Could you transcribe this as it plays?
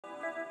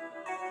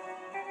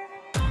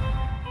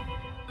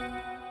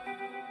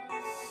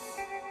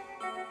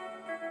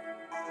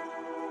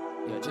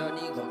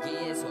여전히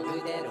거기에서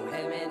그대로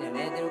헤매는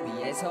애들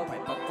위해서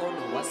발 뻗고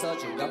누워서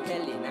즐거운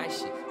켈리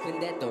날씨.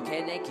 근데 또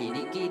걔네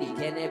끼리끼리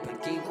걔네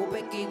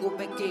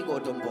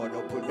뺏기고 돈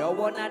벌어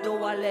부러워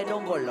나도 할래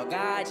돈 벌러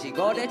가지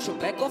거래춤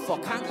뺏고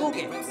fuck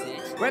한국에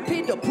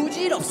래피도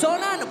부질없어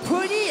나는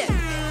pretty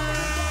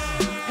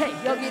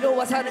hey 여기로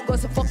와 사는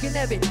것은 fucking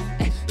heaven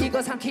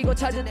이거 삼키고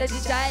찾은 내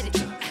진짜 에리트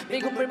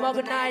미국물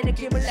먹은 나의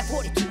느낌을 내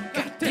뿌리투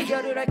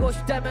비결을 알고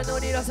싶다면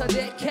눈 일어서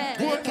딕해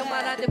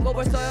닉형만 안 듣고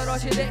벌써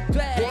여럿이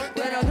딕돼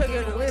when I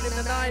hear you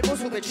흐르는 나의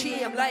모습에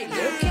취해 I'm like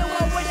look at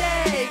what we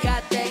did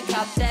got that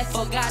cop that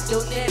forgot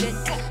to need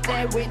it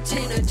내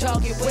위치는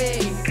저기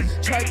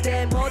위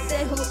절대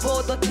못돼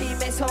후보도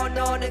팀에서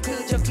너는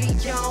그저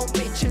귀여운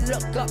빛을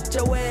look up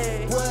the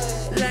way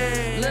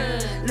Lane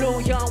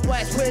Luyon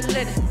West we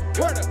living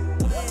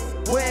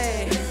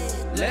way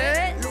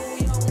Lane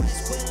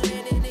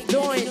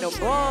doing no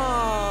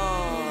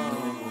more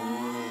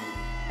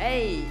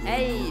Hey,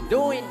 hey,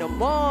 doing no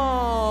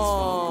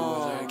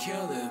more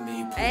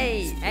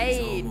Hey,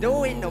 hey,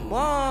 doing no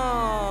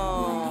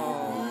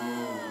more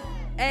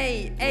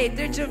Hey, hey,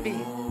 뜰 준비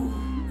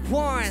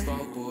 1,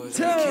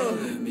 2,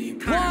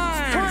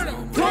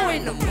 1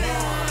 Doing no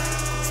more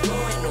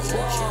Doing no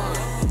more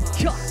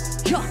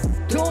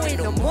Doing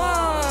no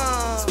more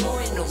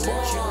Doing no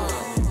more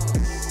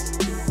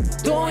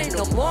Doing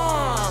no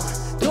more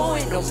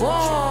Doing no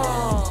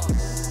more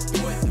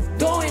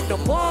Doing no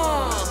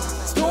more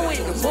Doing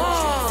no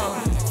more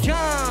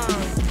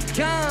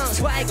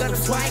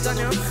Swag on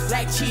them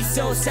Like cheese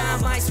sauce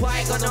on my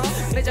swag on them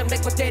매장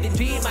맥고 때린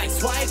뒤 my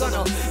swag on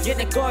them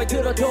얘네 걸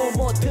들어도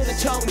못 들은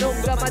척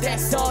눈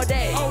감아댔어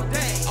they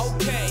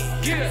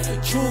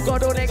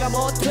죽어도 내가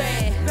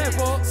못돼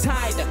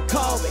사이다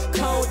코빅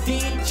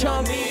코딘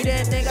저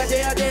미래 내가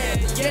돼야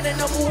돼 얘네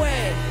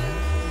너무해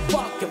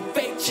Fucking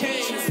fake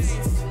chains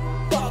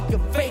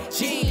Fucking fake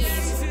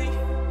jeans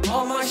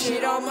All my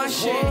shit all my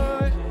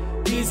shit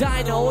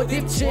디자이너 옷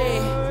입지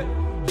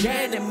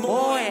얘네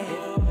뭐해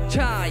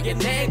자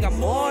얘네가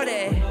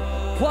뭐래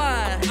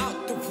What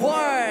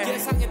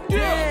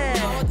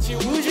yeah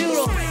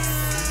우주로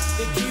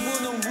내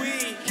기분은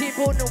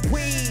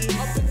위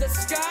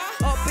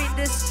Up in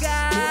the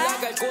sky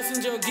올라갈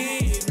곳은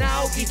저기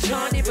나오기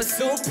전이면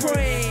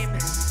Supreme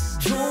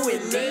True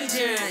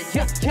religion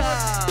Kept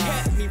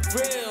me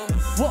real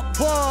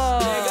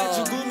내가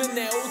죽으면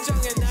내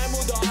옷장에 날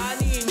묻어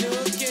아니 이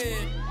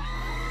느낌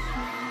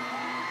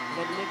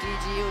못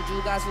느끼지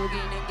우주가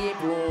속이는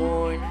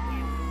기분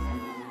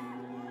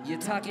You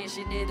talking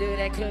shit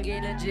니들의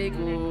크기는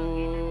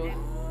지구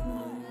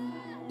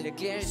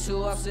느낄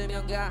수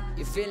없으면 가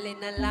You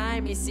feeling alive,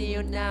 me see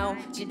you now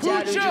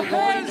진짜로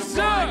죽어 있는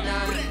거야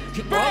난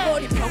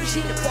휘몰아버린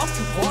병신은 fuck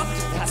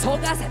you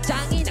다소가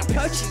사장이나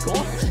펼치고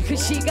그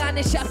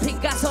시간에 쇼핑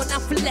가서 난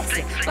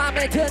플렉스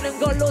맘에 드는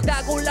걸로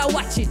다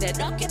골라왔지 내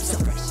느낌 so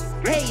fresh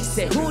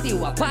헤이세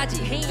후디와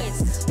바지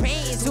hands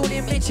pains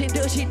우린 미친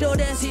듯이 또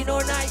dancing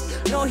all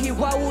night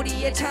너희와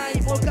우리의 차이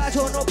뭘까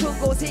저 높은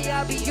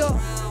곳에야 비어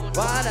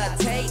Wanna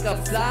take a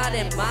flight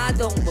in my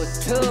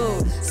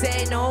동부투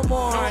Say no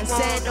more,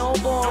 say no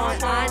more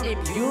아님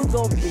you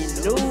gon' be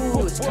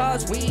loose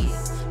Cause we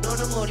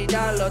너는 물이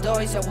달러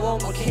더 이상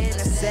what more can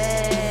I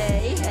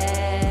say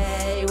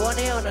Hey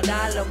원해 어느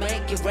날로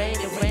make it rain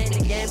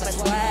again my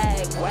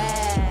swag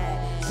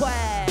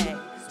swag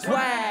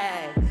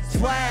swag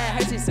swag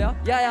할 수 있어요?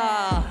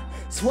 야야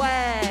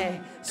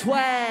swag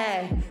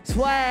swag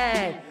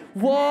swag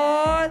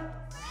what?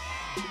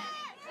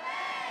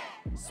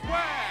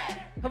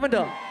 swag 한 번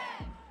더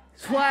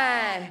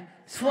swag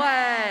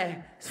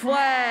swag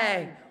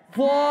swag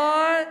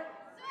what?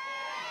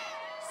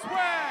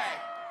 swag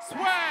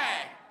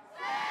swag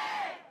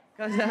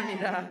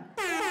감사합니다.